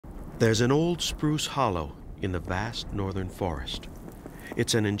There's an old spruce hollow in the vast northern forest.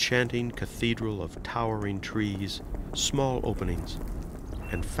 It's an enchanting cathedral of towering trees, small openings,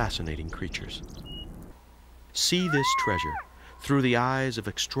 and fascinating creatures. See this treasure through the eyes of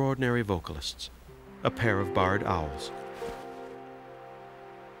extraordinary vocalists, a pair of barred owls.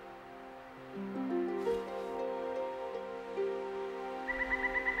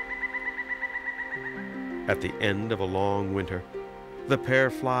 At the end of a long winter, the pair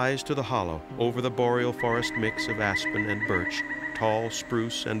flies to the hollow over the boreal forest mix of aspen and birch, tall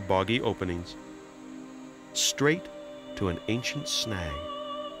spruce and boggy openings, straight to an ancient snag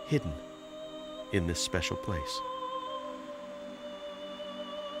hidden in this special place.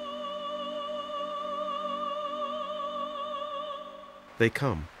 They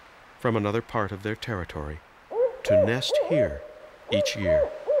come from another part of their territory to nest here each year.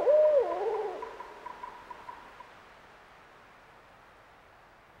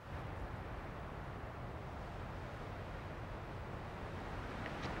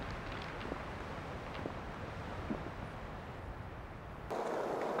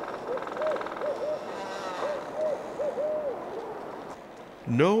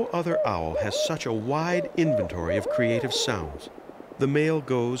 No other owl has such a wide inventory of creative sounds. The male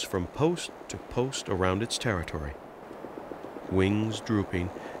goes from post to post around its territory. Wings drooping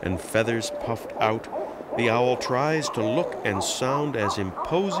and feathers puffed out, the owl tries to look and sound as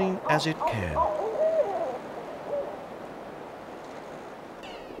imposing as it can.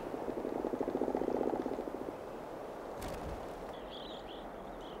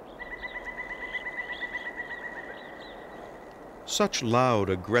 Such loud,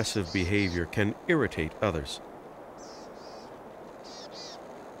 aggressive behavior can irritate others.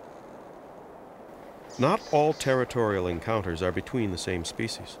 Not all territorial encounters are between the same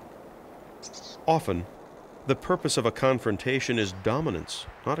species. Often, the purpose of a confrontation is dominance,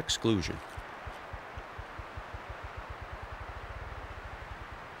 not exclusion.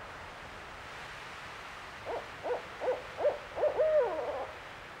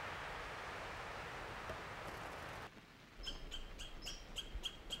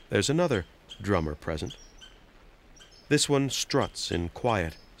 There's another drummer present. This one struts in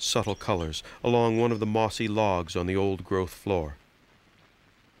quiet, subtle colors along one of the mossy logs on the old-growth floor.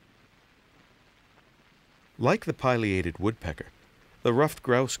 Like the pileated woodpecker, the ruffed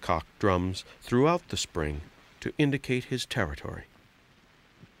grouse cock drums throughout the spring to indicate his territory.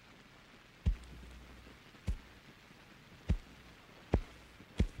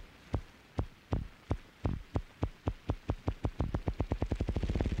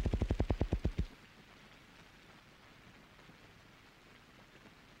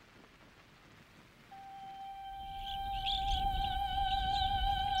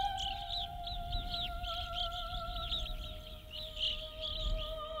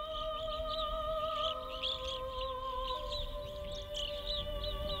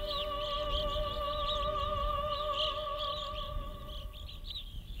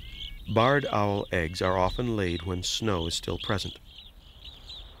 Barred owl eggs are often laid when snow is still present.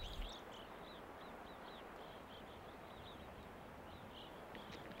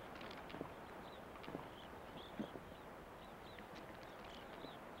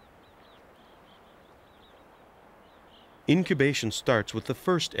 Incubation starts with the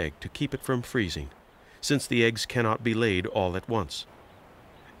first egg to keep it from freezing, since the eggs cannot be laid all at once.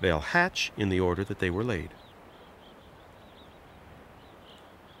 They'll hatch in the order that they were laid.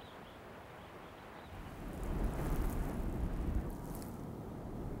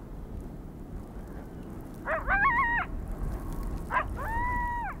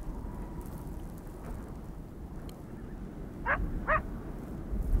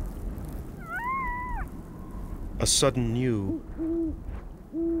 A sudden new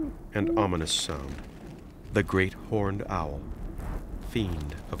and ominous sound. The great horned owl,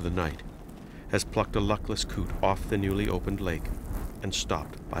 fiend of the night, has plucked a luckless coot off the newly opened lake and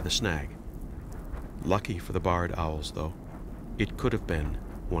stopped by the snag. Lucky for the barred owls, though, it could have been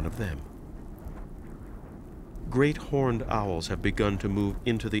one of them. Great horned owls have begun to move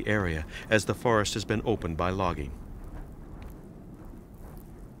into the area as the forest has been opened by logging.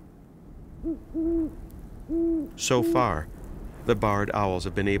 So far, the barred owls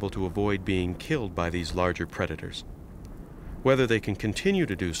have been able to avoid being killed by these larger predators. Whether they can continue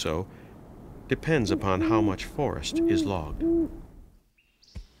to do so depends upon how much forest is logged.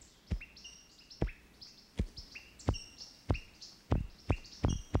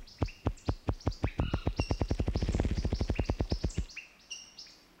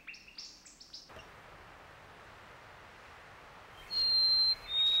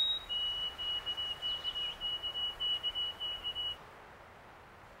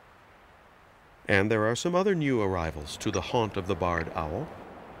 And there are some other new arrivals to the haunt of the barred owl.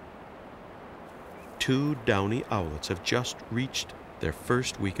 2 downy owlets have just reached their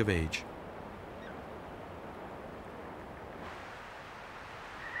first week of age.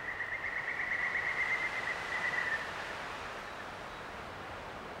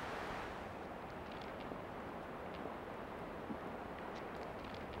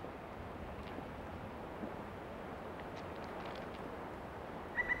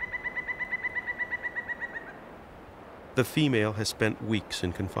 The female has spent weeks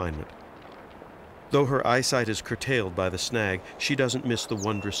in confinement. Though her eyesight is curtailed by the snag, she doesn't miss the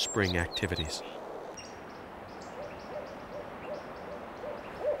wondrous spring activities.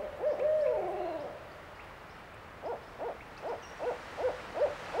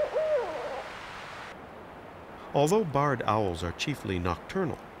 Although barred owls are chiefly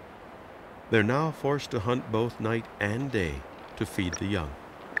nocturnal, they're now forced to hunt both night and day to feed the young.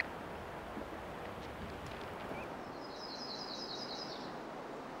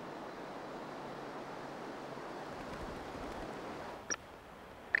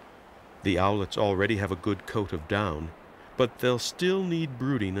 The owlets already have a good coat of down, but they'll still need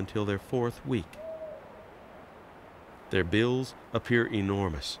brooding until their 4th week. Their bills appear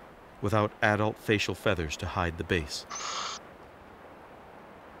enormous, without adult facial feathers to hide the base.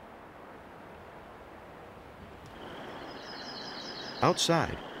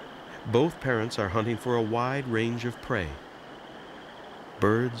 Outside, both parents are hunting for a wide range of prey.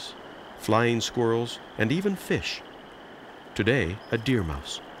 Birds, flying squirrels, and even fish. Today, a deer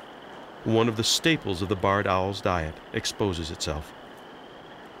mouse. One of the staples of the barred owl's diet exposes itself.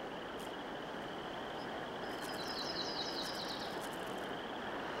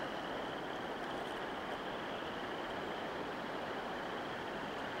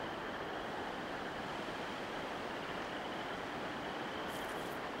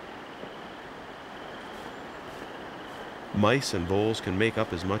 Mice and voles can make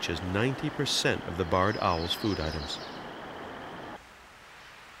up as much as 90% of the barred owl's food items.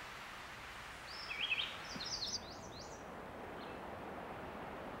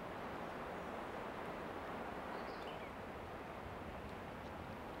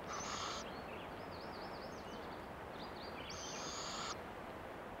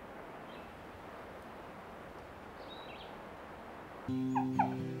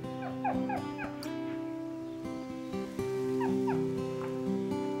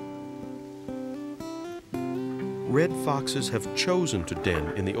 Red foxes have chosen to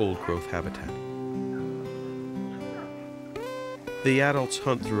den in the old-growth habitat. The adults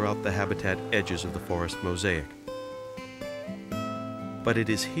hunt throughout the habitat edges of the forest mosaic. But it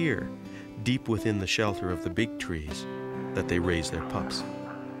is here, deep within the shelter of the big trees, that they raise their pups.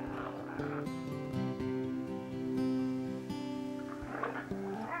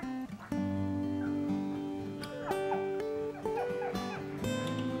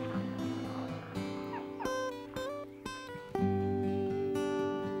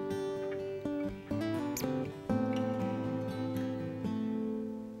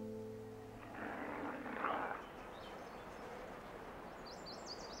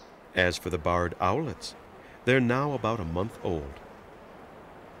 As for the barred owlets, they're now about a month old.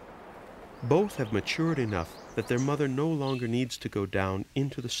 Both have matured enough that their mother no longer needs to go down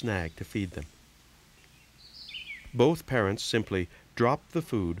into the snag to feed them. Both parents simply drop the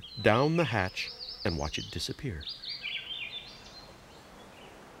food down the hatch and watch it disappear.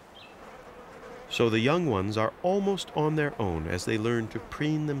 So the young ones are almost on their own as they learn to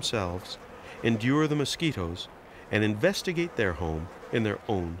preen themselves, endure the mosquitoes, and investigate their home in their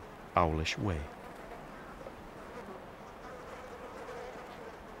own owlish way.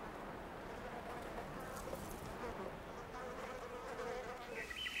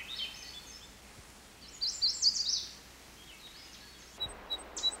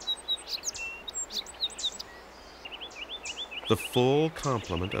 The full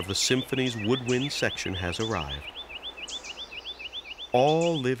complement of the symphony's woodwind section has arrived.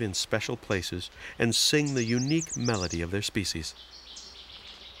 All live in special places and sing the unique melody of their species.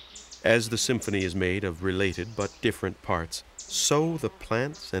 As the symphony is made of related but different parts, so the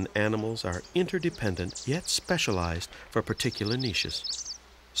plants and animals are interdependent yet specialized for particular niches.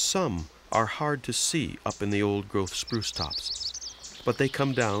 Some are hard to see up in the old-growth spruce tops, but they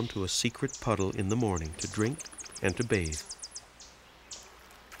come down to a secret puddle in the morning to drink and to bathe.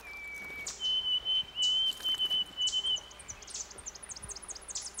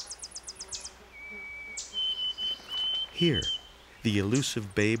 Here, the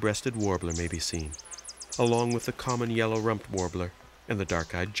elusive bay-breasted warbler may be seen, along with the common yellow-rumped warbler and the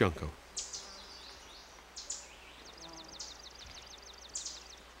dark-eyed junco.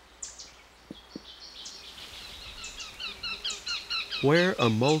 Where a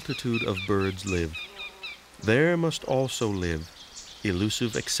multitude of birds live, there must also live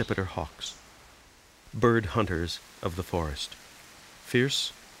elusive accipiter hawks, bird hunters of the forest.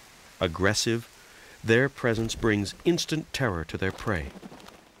 Fierce, aggressive, their presence brings instant terror to their prey,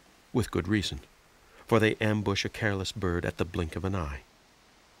 with good reason, for they ambush a careless bird at the blink of an eye.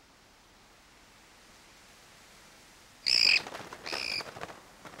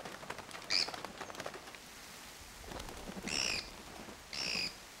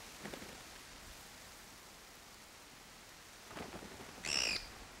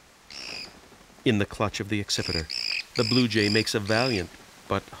 In the clutch of the accipiter, the blue jay makes a valiant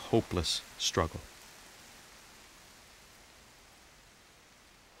but hopeless struggle.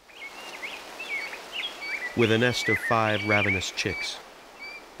 With a nest of 5 ravenous chicks,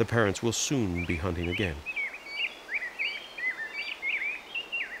 the parents will soon be hunting again.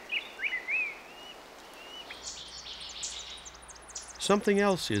 Something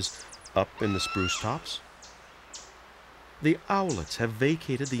else is up in the spruce tops. The owlets have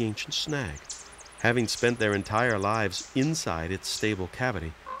vacated the ancient snag. Having spent their entire lives inside its stable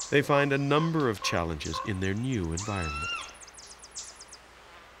cavity, they find a number of challenges in their new environment.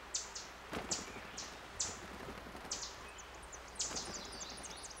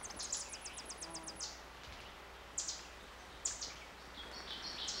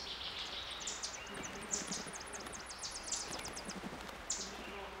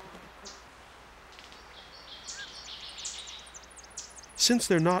 Since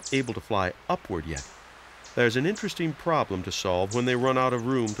they're not able to fly upward yet, there's an interesting problem to solve when they run out of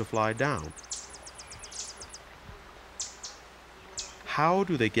room to fly down. How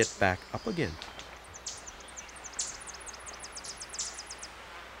do they get back up again?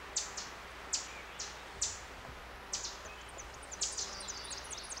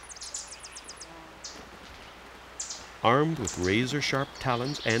 Armed with razor-sharp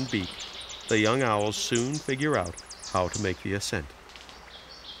talons and beak, the young owls soon figure out how to make the ascent.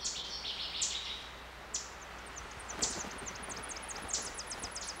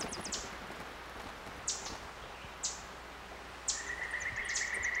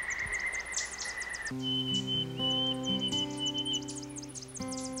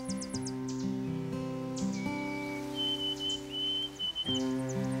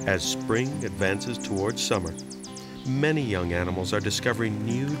 As spring advances towards summer, many young animals are discovering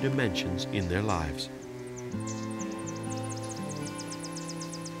new dimensions in their lives.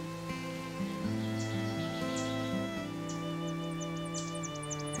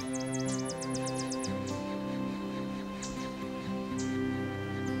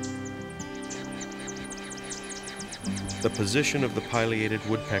 The position of the pileated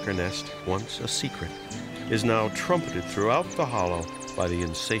woodpecker nest, once a secret, is now trumpeted throughout the hollow by the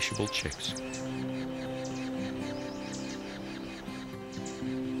insatiable chicks.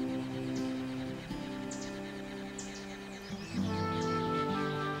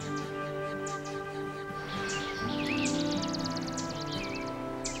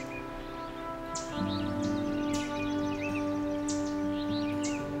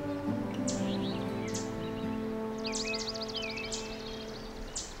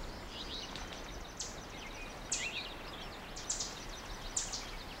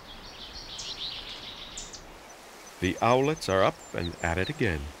 The owlets are up and at it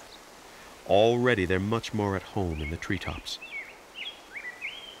again. Already they're much more at home in the treetops.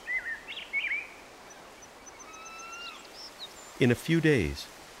 In a few days,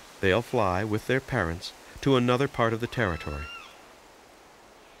 they'll fly with their parents to another part of the territory.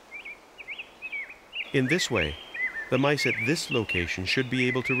 In this way, the mice at this location should be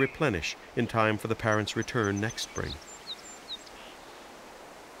able to replenish in time for the parents' return next spring.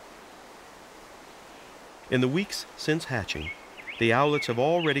 In the weeks since hatching, the owlets have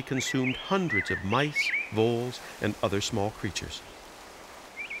already consumed hundreds of mice, voles, and other small creatures.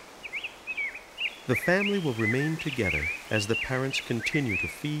 The family will remain together as the parents continue to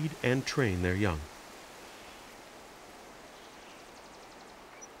feed and train their young.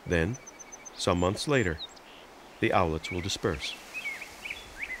 Then, some months later, the owlets will disperse.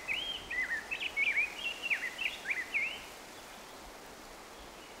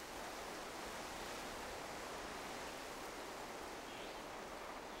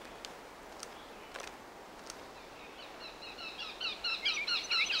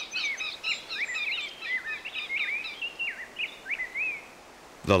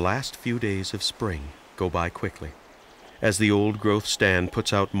 The last few days of spring go by quickly, as the old-growth stand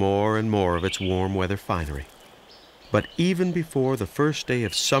puts out more and more of its warm weather finery. But even before the first day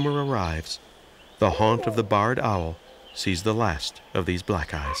of summer arrives, the haunt of the barred owl sees the last of these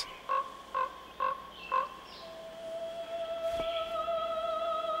black eyes.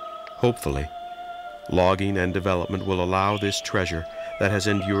 Hopefully, logging and development will allow this treasure that has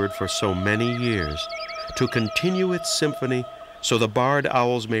endured for so many years to continue its symphony so the barred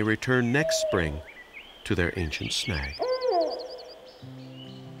owls may return next spring to their ancient snag.